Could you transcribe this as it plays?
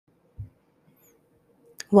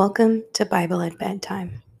Welcome to Bible at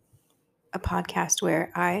Bedtime, a podcast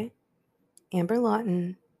where I, Amber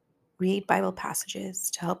Lawton, read Bible passages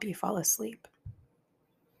to help you fall asleep.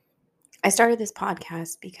 I started this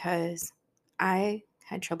podcast because I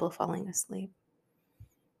had trouble falling asleep.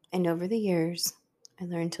 And over the years, I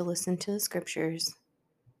learned to listen to the scriptures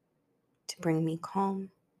to bring me calm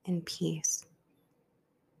and peace.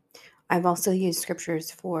 I've also used scriptures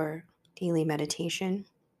for daily meditation.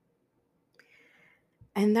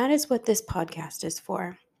 And that is what this podcast is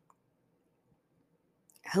for.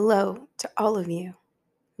 Hello to all of you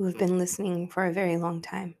who have been listening for a very long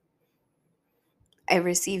time. I've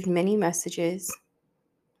received many messages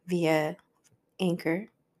via Anchor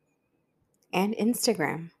and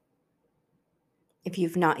Instagram. If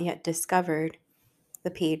you've not yet discovered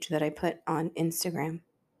the page that I put on Instagram,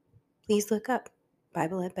 please look up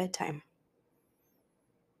Bible at Bedtime.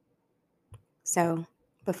 So,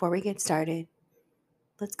 before we get started,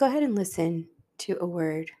 let's go ahead and listen to a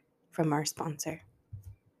word from our sponsor.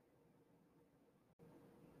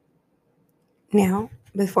 Now,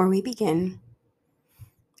 before we begin,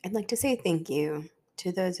 I'd like to say thank you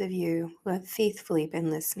to those of you who have faithfully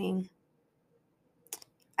been listening.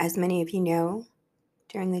 As many of you know,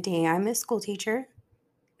 during the day I'm a school teacher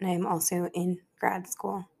and I am also in grad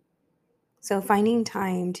school. So finding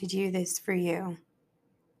time to do this for you,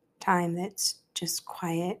 time that's just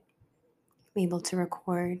quiet, able to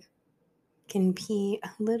record, can be a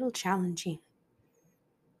little challenging.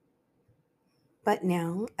 But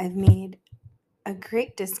now I've made a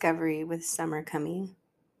great discovery with summer coming,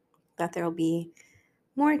 that there will be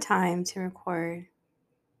more time to record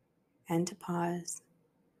and to pause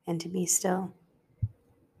and to be still.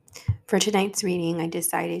 For tonight's reading, I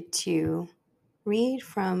decided to read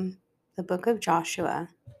from the book of Joshua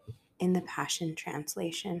in the Passion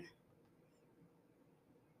Translation.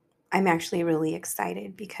 I'm actually really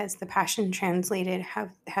excited because the Passion Translated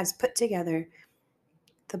has put together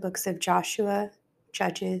the books of Joshua,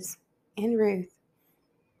 Judges, and Ruth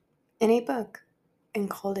in a book and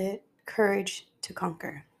called it Courage to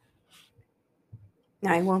Conquer.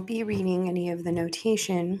 Now, I won't be reading any of the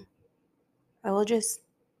notation. I will just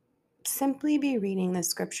simply be reading the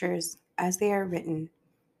scriptures as they are written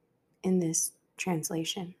in this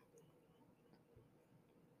translation.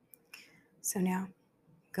 So now,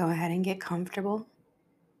 go ahead and get comfortable.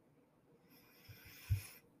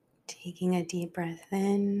 Taking a deep breath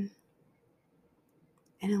in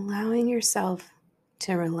and allowing yourself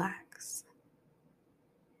to relax.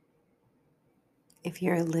 If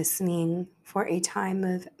you're listening for a time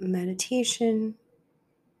of meditation,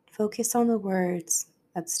 focus on the words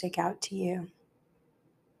that stick out to you.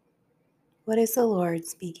 What is the Lord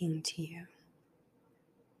speaking to you?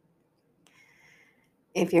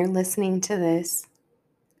 If you're listening to this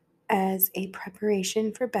as a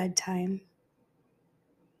preparation for bedtime,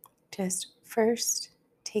 just first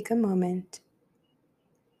take a moment,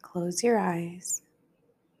 close your eyes,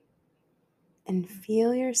 and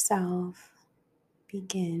feel yourself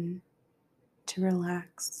begin to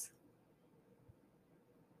relax.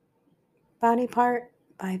 Body part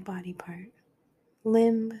by body part,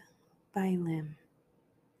 limb by limb.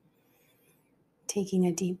 Taking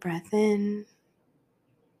a deep breath in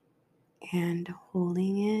and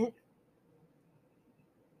holding it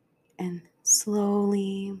and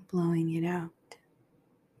slowly blowing it out.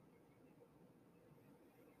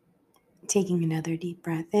 Taking another deep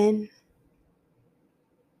breath in,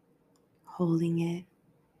 holding it,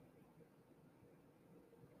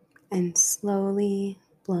 and slowly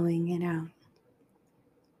blowing it out.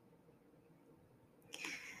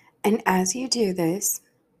 And as you do this,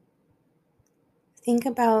 think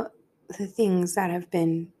about the things that have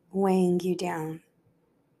been weighing you down.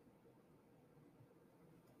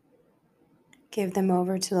 Give them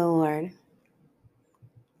over to the Lord.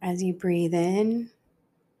 As you breathe in,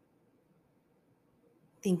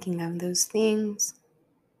 thinking of those things,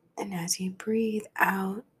 and as you breathe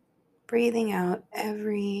out, breathing out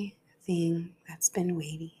everything that's been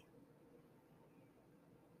weighty.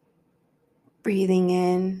 Breathing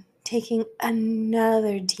in, taking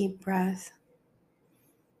another deep breath.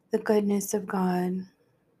 The goodness of God,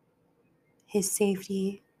 His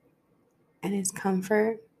safety, and His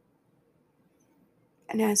comfort.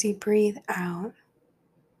 And as you breathe out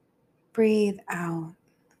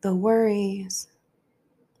the worries,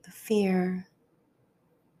 the fear,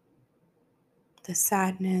 the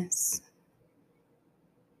sadness.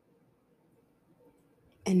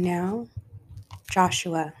 And now,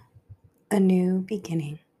 Joshua, a new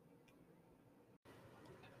beginning.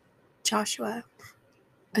 Joshua,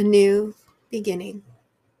 a new beginning.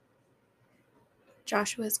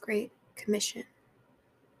 Joshua's Great Commission.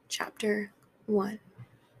 Chapter 1.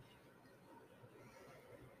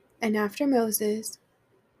 And after Moses,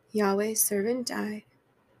 Yahweh's servant, died,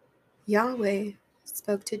 Yahweh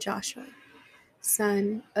spoke to Joshua,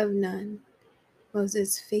 son of Nun,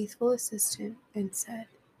 Moses' faithful assistant, and said,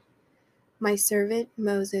 My servant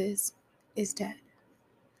Moses is dead.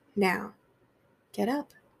 Now, get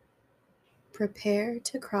up. Prepare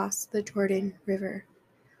to cross the Jordan River,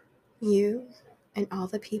 you and all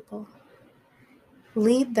the people.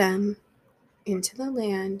 Lead them into the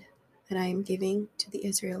land that I am giving to the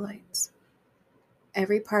Israelites,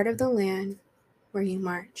 every part of the land where you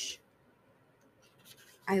march.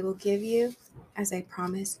 I will give you as I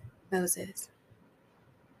promised Moses.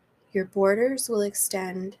 Your borders will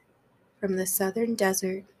extend from the southern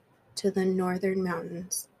desert to the northern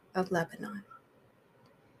mountains of Lebanon,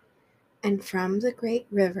 and from the great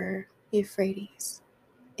river Euphrates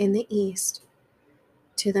in the east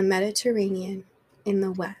to the Mediterranean in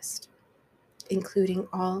the west, including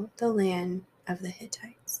all the land of the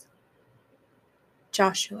Hittites.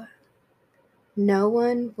 Joshua, no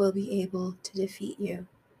one will be able to defeat you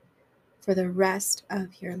for the rest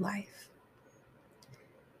of your life.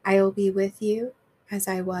 I will be with you as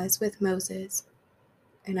I was with Moses,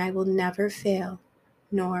 and I will never fail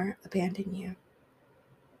nor abandon you.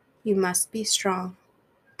 You must be strong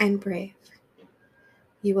and brave.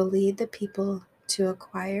 You will lead the people to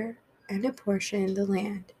acquire and apportion the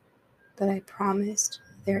land that I promised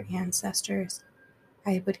their ancestors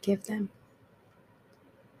I would give them.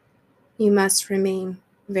 You must remain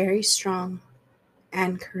very strong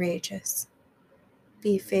and courageous.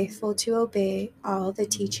 Be faithful to obey all the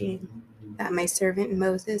teaching that my servant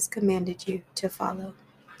Moses commanded you to follow.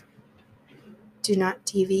 Do not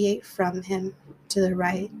deviate from him to the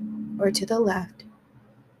right or to the left,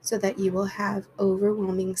 so that you will have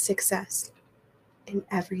overwhelming success in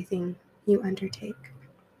everything you undertake.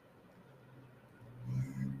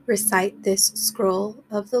 Recite this scroll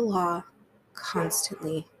of the law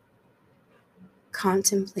constantly.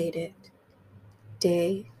 Contemplate it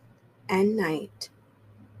day and night,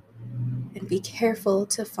 and be careful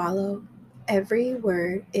to follow every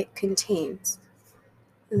word it contains.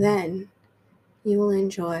 Then you will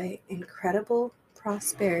enjoy incredible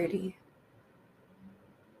prosperity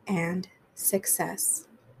and success.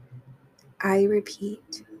 I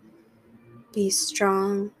repeat, be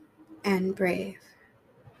strong and brave.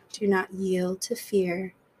 Do not yield to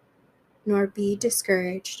fear, nor be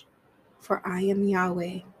discouraged, for I am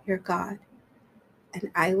Yahweh, your God, and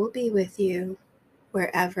I will be with you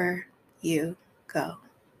wherever you go.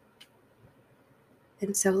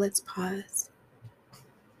 And so let's pause.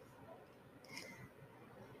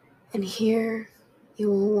 And here you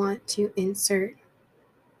will want to insert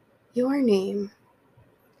your name,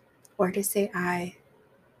 or to say I.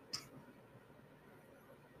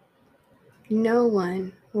 No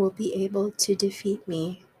one will be able to defeat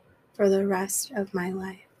me for the rest of my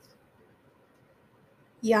life.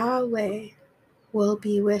 Yahweh will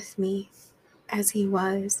be with me as he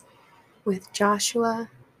was with Joshua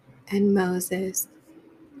and Moses.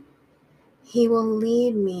 He will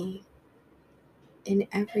lead me in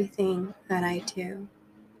everything that I do.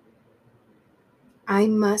 I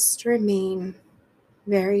must remain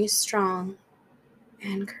very strong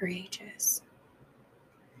and courageous.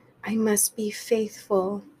 I must be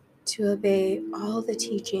faithful to obey all the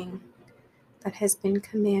teaching that has been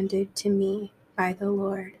commanded to me by the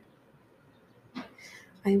Lord.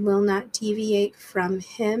 I will not deviate from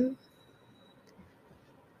him,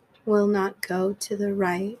 will not go to the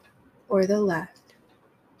right or the left.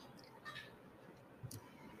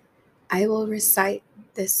 I will recite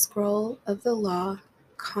this scroll of the law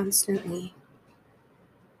constantly,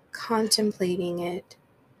 contemplating it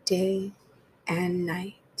day and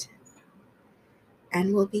night,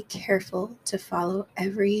 and will be careful to follow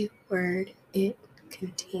every word it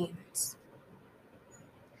contains.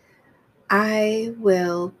 I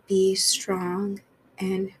will be strong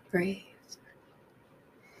and brave.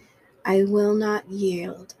 I will not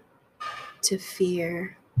yield to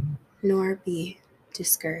fear nor be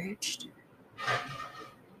discouraged.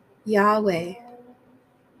 Yahweh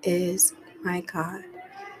is my God,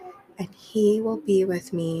 and he will be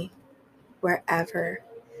with me wherever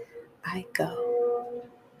I go.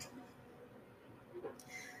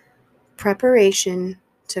 Preparation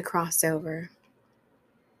to cross over.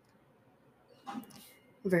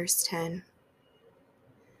 Verse 10.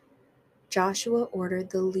 Joshua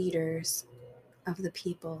ordered the leaders of the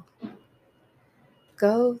people,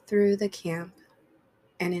 Go through the camp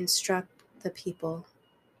and instruct the people.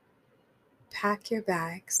 Pack your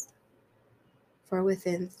bags, for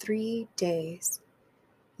within 3 days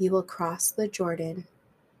you will cross the Jordan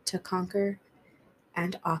to conquer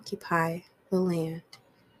and occupy the land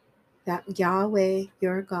that Yahweh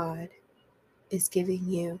your God is giving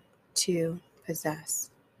you to possess.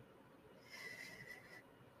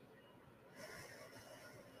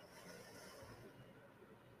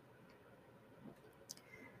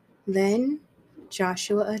 Then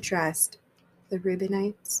Joshua addressed the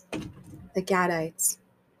Reubenites, the Gadites,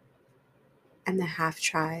 and the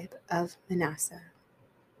half-tribe of Manasseh.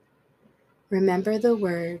 Remember the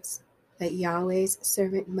words that Yahweh's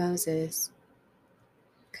servant Moses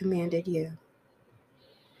commanded you.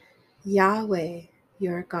 Yahweh,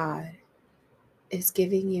 your God, is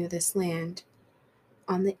giving you this land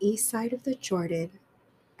on the east side of the Jordan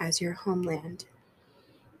as your homeland.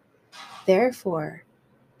 Therefore,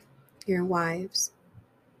 your wives,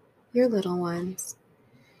 your little ones,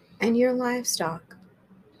 and your livestock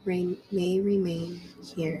may remain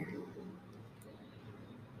here.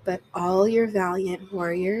 But all your valiant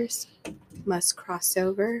warriors must cross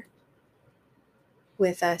over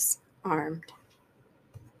with us armed.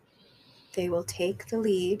 They will take the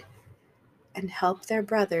lead and help their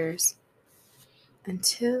brothers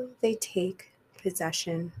until they take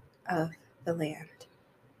possession of the land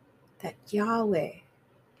that Yahweh,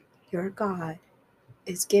 your God,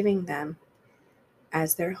 is giving them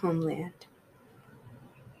as their homeland.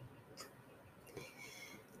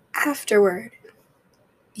 Afterward,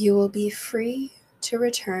 you will be free to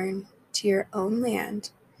return to your own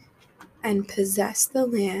land and possess the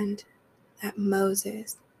land that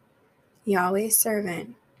Moses, Yahweh's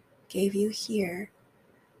servant, gave you here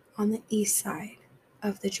on the east side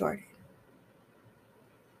of the Jordan.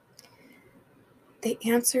 They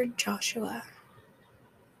answered Joshua,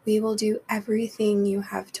 "We will do everything you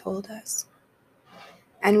have told us,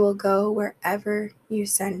 and will go wherever you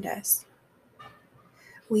send us.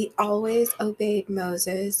 We always obeyed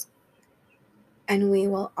Moses, and we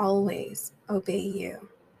will always obey you.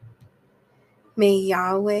 May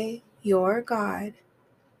Yahweh, your God,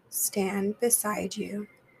 stand beside you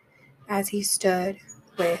as he stood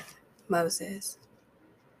with Moses.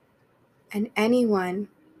 And anyone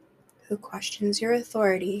who questions your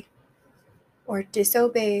authority or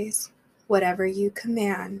disobeys whatever you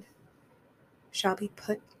command shall be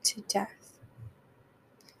put to death.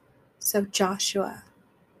 So Joshua,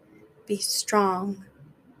 be strong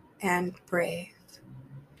and brave."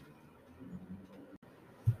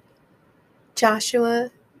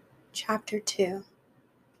 Joshua chapter 2.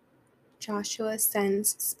 Joshua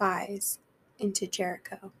sends spies into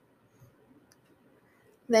Jericho.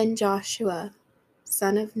 Then Joshua,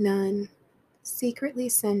 son of Nun, secretly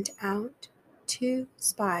sent out 2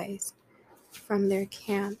 spies from their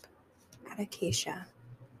camp at Acacia.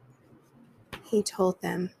 He told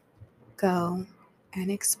them, "Go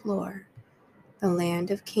and explore the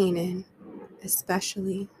land of Canaan,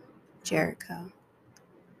 especially Jericho."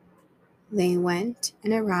 They went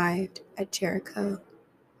and arrived at Jericho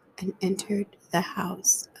and entered the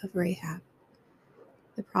house of Rahab,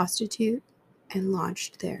 the prostitute, and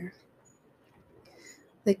lodged there.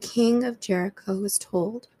 The king of Jericho was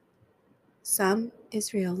told, "Some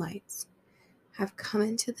Israelites have come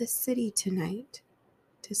into the city tonight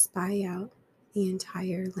to spy out the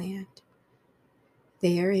entire land.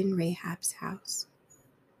 They are in Rahab's house."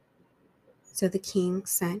 So the king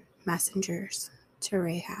sent messengers to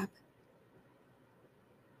Rahab,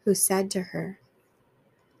 who said to her,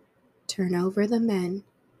 "Turn over the men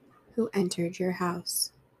who entered your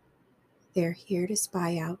house. They're here to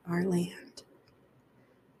spy out our land."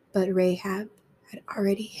 But Rahab had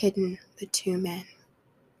already hidden the 2 men.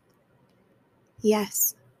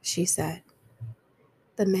 "Yes," she said,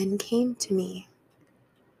 "the men came to me,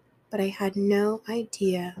 but I had no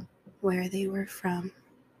idea where they were from.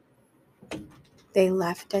 They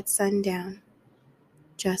left at sundown,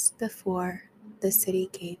 just before the city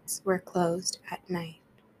gates were closed at night.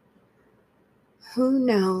 Who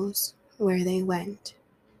knows where they went?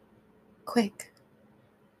 Quick,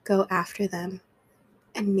 go after them,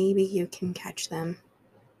 and maybe you can catch them."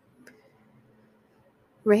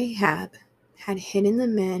 Rahab had hidden the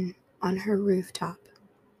men on her rooftop,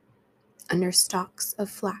 under stalks of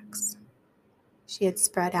flax she had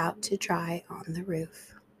spread out to dry on the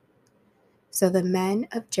roof. So the men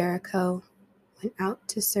of Jericho went out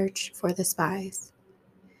to search for the spies,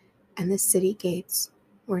 and the city gates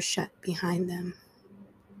were shut behind them.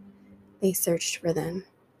 They searched for them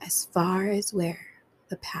as far as where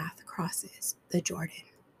the path crosses the Jordan.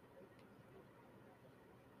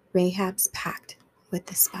 Rahab's pact with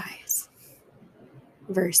the spies.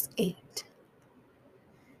 Verse 8.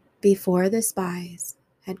 Before the spies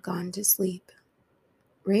had gone to sleep,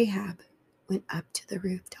 Rahab went up to the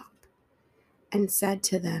rooftop and said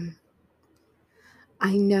to them,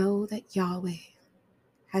 I know that Yahweh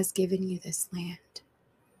has given you this land.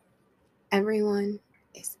 Everyone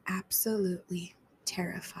is absolutely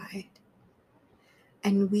terrified,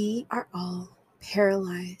 and we are all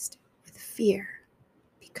paralyzed with fear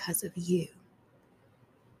because of you.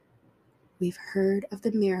 We've heard of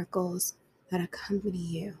the miracles that accompany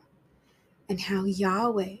you and how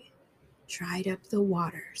Yahweh dried up the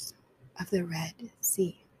waters of the Red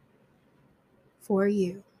Sea for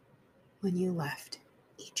you when you left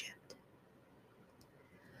Egypt.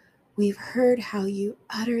 We've heard how you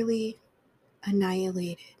utterly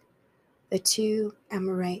annihilated the two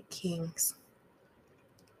Amorite kings,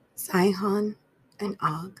 Sihon and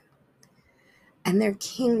Og, and their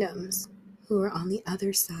kingdoms who were on the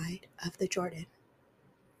other side of the Jordan.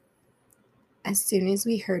 As soon as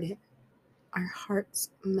we heard it, our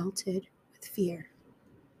hearts melted with fear,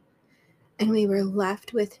 and we were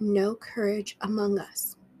left with no courage among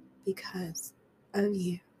us because of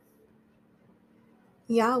you.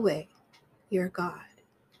 Yahweh, your God,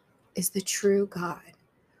 is the true God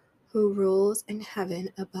who rules in heaven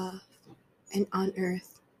above and on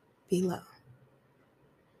earth below.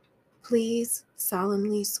 Please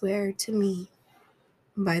solemnly swear to me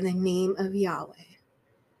by the name of Yahweh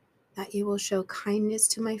that you will show kindness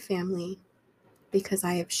to my family because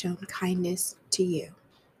I have shown kindness to you.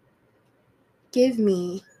 Give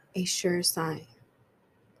me a sure sign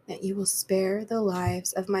that you will spare the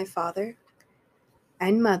lives of my father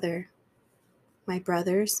and mother, my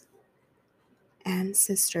brothers and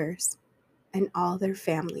sisters, and all their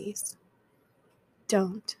families.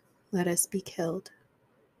 Don't let us be killed.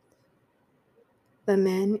 The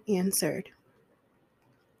men answered,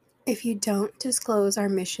 if you don't disclose our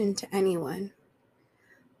mission to anyone,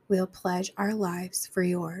 we'll pledge our lives for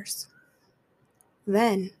yours.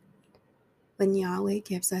 Then, when Yahweh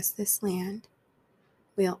gives us this land,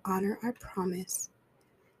 we'll honor our promise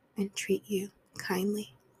and treat you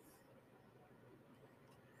kindly.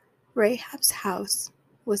 Rahab's house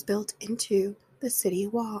was built into the city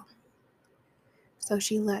wall, so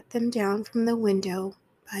she let them down from the window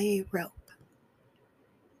by a rope.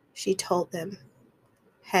 She told them,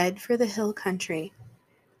 head for the hill country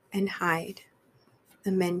and hide.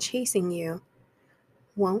 The men chasing you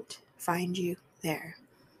won't find you there.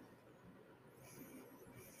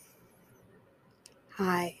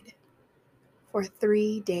 Hide for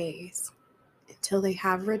 3 days until they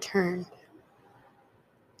have returned.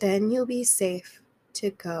 Then you'll be safe to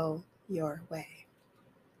go your way.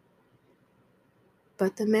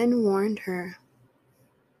 But the men warned her,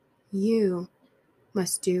 you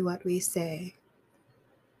must do what we say,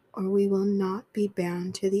 or we will not be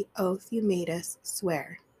bound to the oath you made us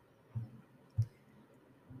swear.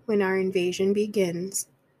 When our invasion begins,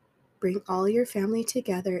 bring all your family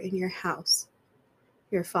together in your house,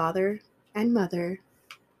 your father and mother,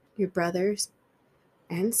 your brothers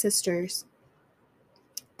and sisters,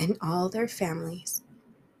 and all their families,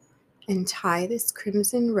 and tie this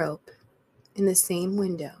crimson rope in the same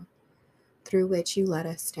window through which you let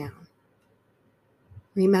us down.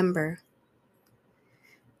 Remember,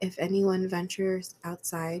 if anyone ventures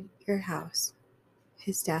outside your house,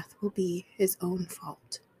 his death will be his own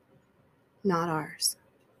fault, not ours.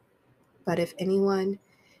 But if anyone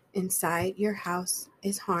inside your house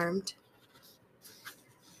is harmed,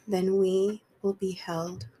 then we will be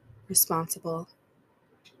held responsible.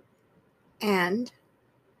 And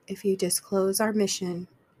if you disclose our mission,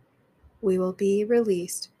 we will be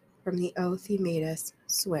released from the oath you made us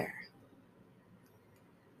swear.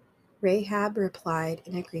 Rahab replied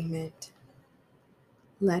in agreement,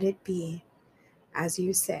 let it be as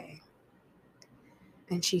you say.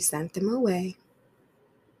 And she sent them away,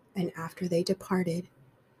 and after they departed,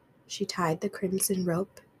 she tied the crimson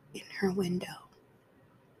rope in her window.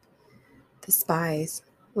 The spies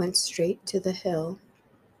went straight to the hill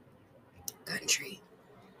country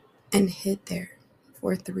and hid there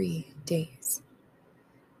for 3 days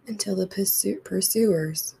until the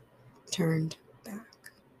pursuers turned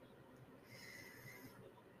back.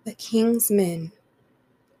 The king's men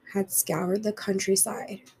had scoured the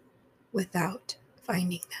countryside without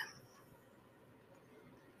finding them.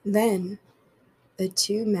 Then the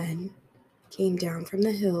 2 men came down from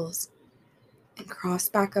the hills and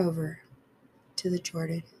crossed back over to the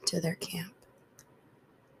Jordan to their camp.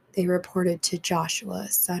 They reported to Joshua,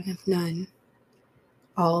 son of Nun,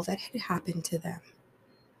 all that had happened to them.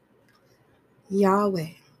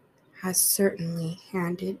 Yahweh has certainly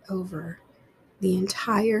handed over the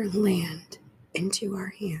entire land into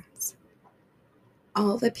our hands.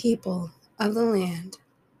 All the people of the land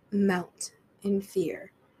melt in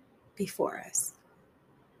fear before us.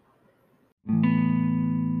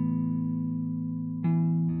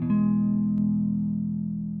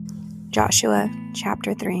 Joshua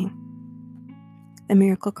chapter 3, the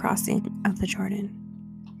miracle crossing of the Jordan.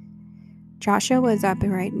 Joshua was up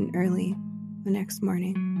bright and early the next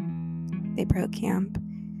morning. They broke camp,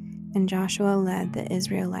 and Joshua led the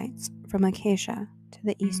Israelites from Acacia to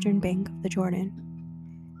the eastern bank of the Jordan.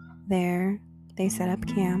 There, they set up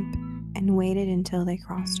camp and waited until they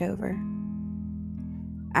crossed over.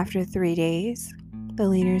 After 3 days, the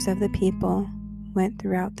leaders of the people went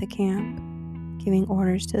throughout the camp, giving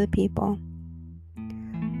orders to the people.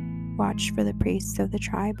 Watch for the priests of the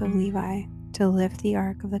tribe of Levi to lift the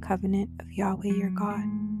ark of the covenant of Yahweh your God.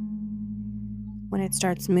 When it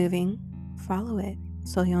starts moving, follow it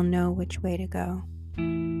so you'll know which way to go,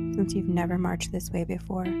 since you've never marched this way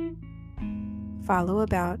before. Follow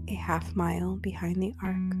about a half mile behind the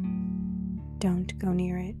ark. Don't go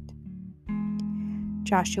near it.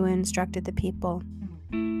 Joshua instructed the people,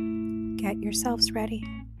 "Get yourselves ready.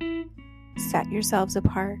 Set yourselves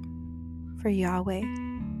apart for Yahweh.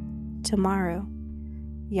 Tomorrow,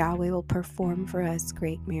 Yahweh will perform for us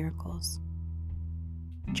great miracles."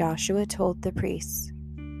 Joshua told the priests,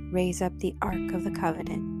 "Raise up the ark of the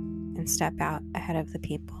covenant and step out ahead of the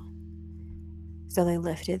people." So they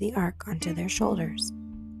lifted the ark onto their shoulders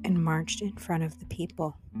and marched in front of the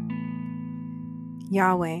people.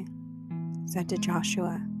 Yahweh said to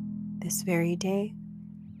Joshua, "This very day,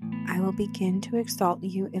 I will begin to exalt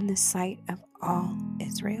you in the sight of all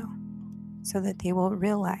Israel, so that they will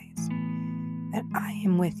realize that I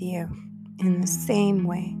am with you in the same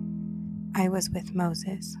way I was with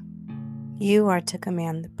Moses. You are to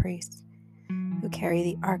command the priests who carry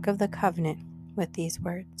the ark of the covenant with these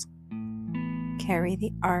words: carry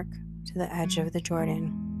the ark to the edge of the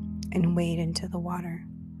Jordan and wade into the water."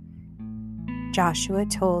 Joshua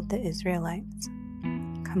told the Israelites,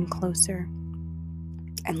 "Come closer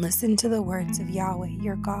and listen to the words of Yahweh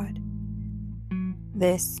your God.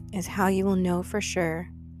 This is how you will know for sure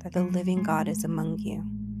that the living God is among you.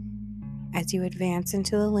 As you advance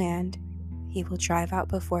into the land, he will drive out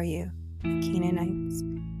before you the Canaanites,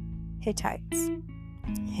 Hittites,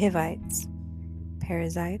 Hivites,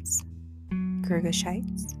 Perizzites,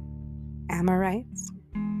 Girgashites, Amorites,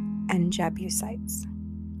 and Jebusites.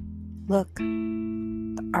 Look,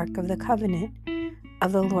 the ark of the covenant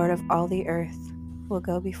of the Lord of all the earth will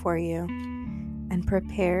go before you and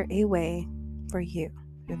prepare a way for you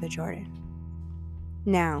through the Jordan.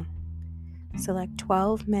 Now, select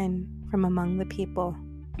 12 men from among the people,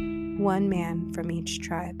 1 man from each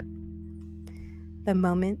tribe. The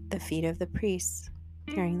moment the feet of the priests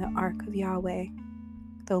carrying the ark of Yahweh,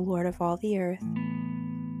 the Lord of all the earth,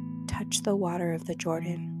 touch the water of the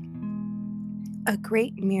Jordan, a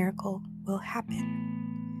great miracle will happen.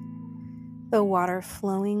 The water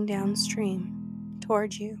flowing downstream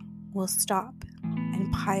toward you will stop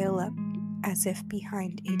and pile up as if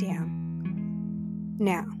behind a dam.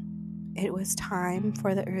 Now, it was time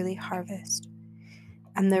for the early harvest,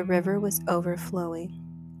 and the river was overflowing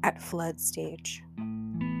at flood stage.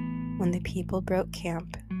 When the people broke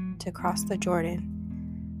camp to cross the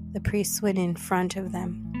Jordan, the priests went in front of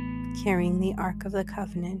them, carrying the ark of the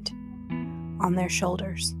covenant on their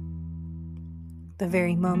shoulders. The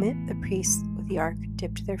very moment the priests with the ark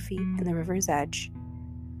dipped their feet in the river's edge,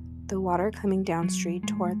 the water coming downstream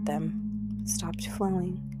toward them stopped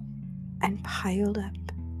flowing and piled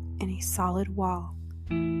up in a solid wall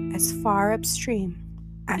as far upstream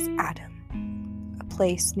as Adam, a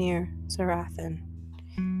place near Zarathan.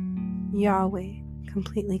 Yahweh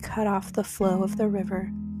completely cut off the flow of the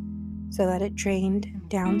river so that it drained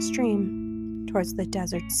downstream towards the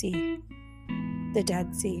desert sea, the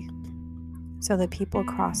Dead Sea. So the people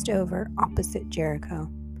crossed over opposite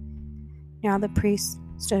Jericho. Now the priests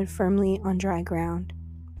stood firmly on dry ground.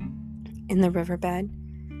 In the riverbed,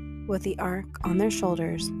 with the ark on their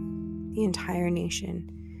shoulders, the entire nation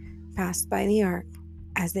passed by the ark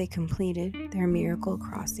as they completed their miracle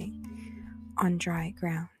crossing on dry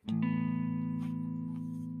ground.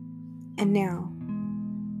 And now,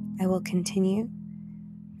 I will continue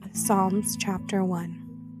with Psalms chapter 1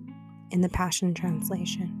 in the Passion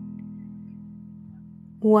Translation.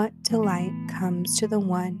 What delight comes to the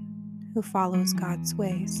one who follows God's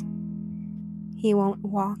ways. He won't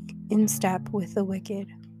walk in step with the wicked,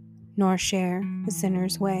 nor share the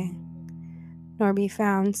sinner's way, nor be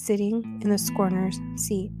found sitting in the scorner's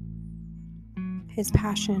seat. His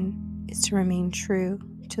passion is to remain true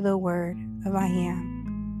to the word of I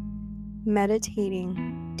Am,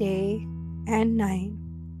 meditating day and night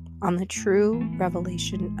on the true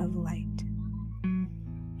revelation of light.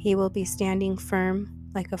 He will be standing firm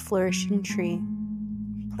like a flourishing tree,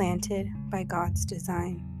 planted by God's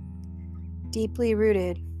design, deeply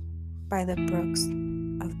rooted by the brooks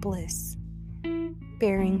of bliss,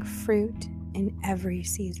 bearing fruit in every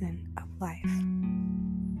season of life.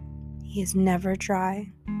 He is never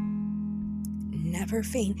dry, never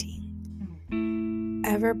fainting,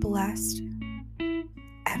 ever blessed,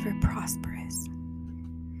 ever prosperous.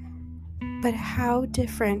 But how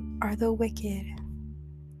different are the wicked?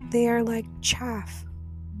 They are like chaff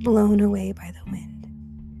blown away by the wind.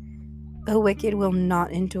 The wicked will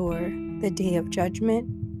not endure the day of judgment,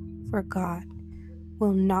 for God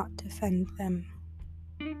will not defend them.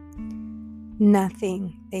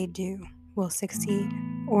 Nothing they do will succeed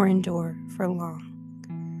or endure for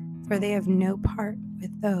long, for they have no part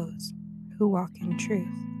with those who walk in truth.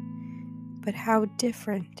 But how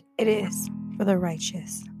different it is for the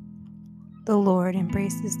righteous. The Lord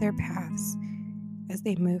embraces their paths as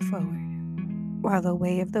they move forward, while the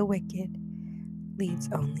way of the wicked leads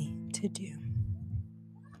only to doom.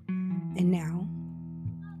 And now,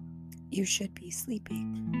 you should be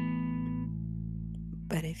sleeping.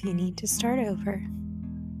 But if you need to start over,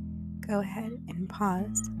 go ahead and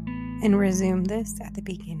pause and resume this at the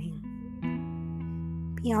beginning.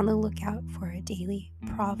 Be on the lookout for a daily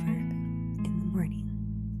proverb in the morning.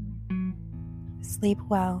 Sleep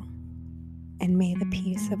well, and may the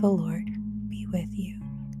peace of the Lord be with you.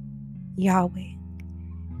 Yahweh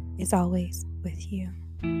is always with you.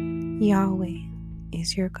 Yahweh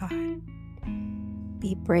is your God.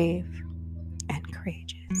 Be brave and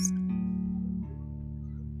courageous.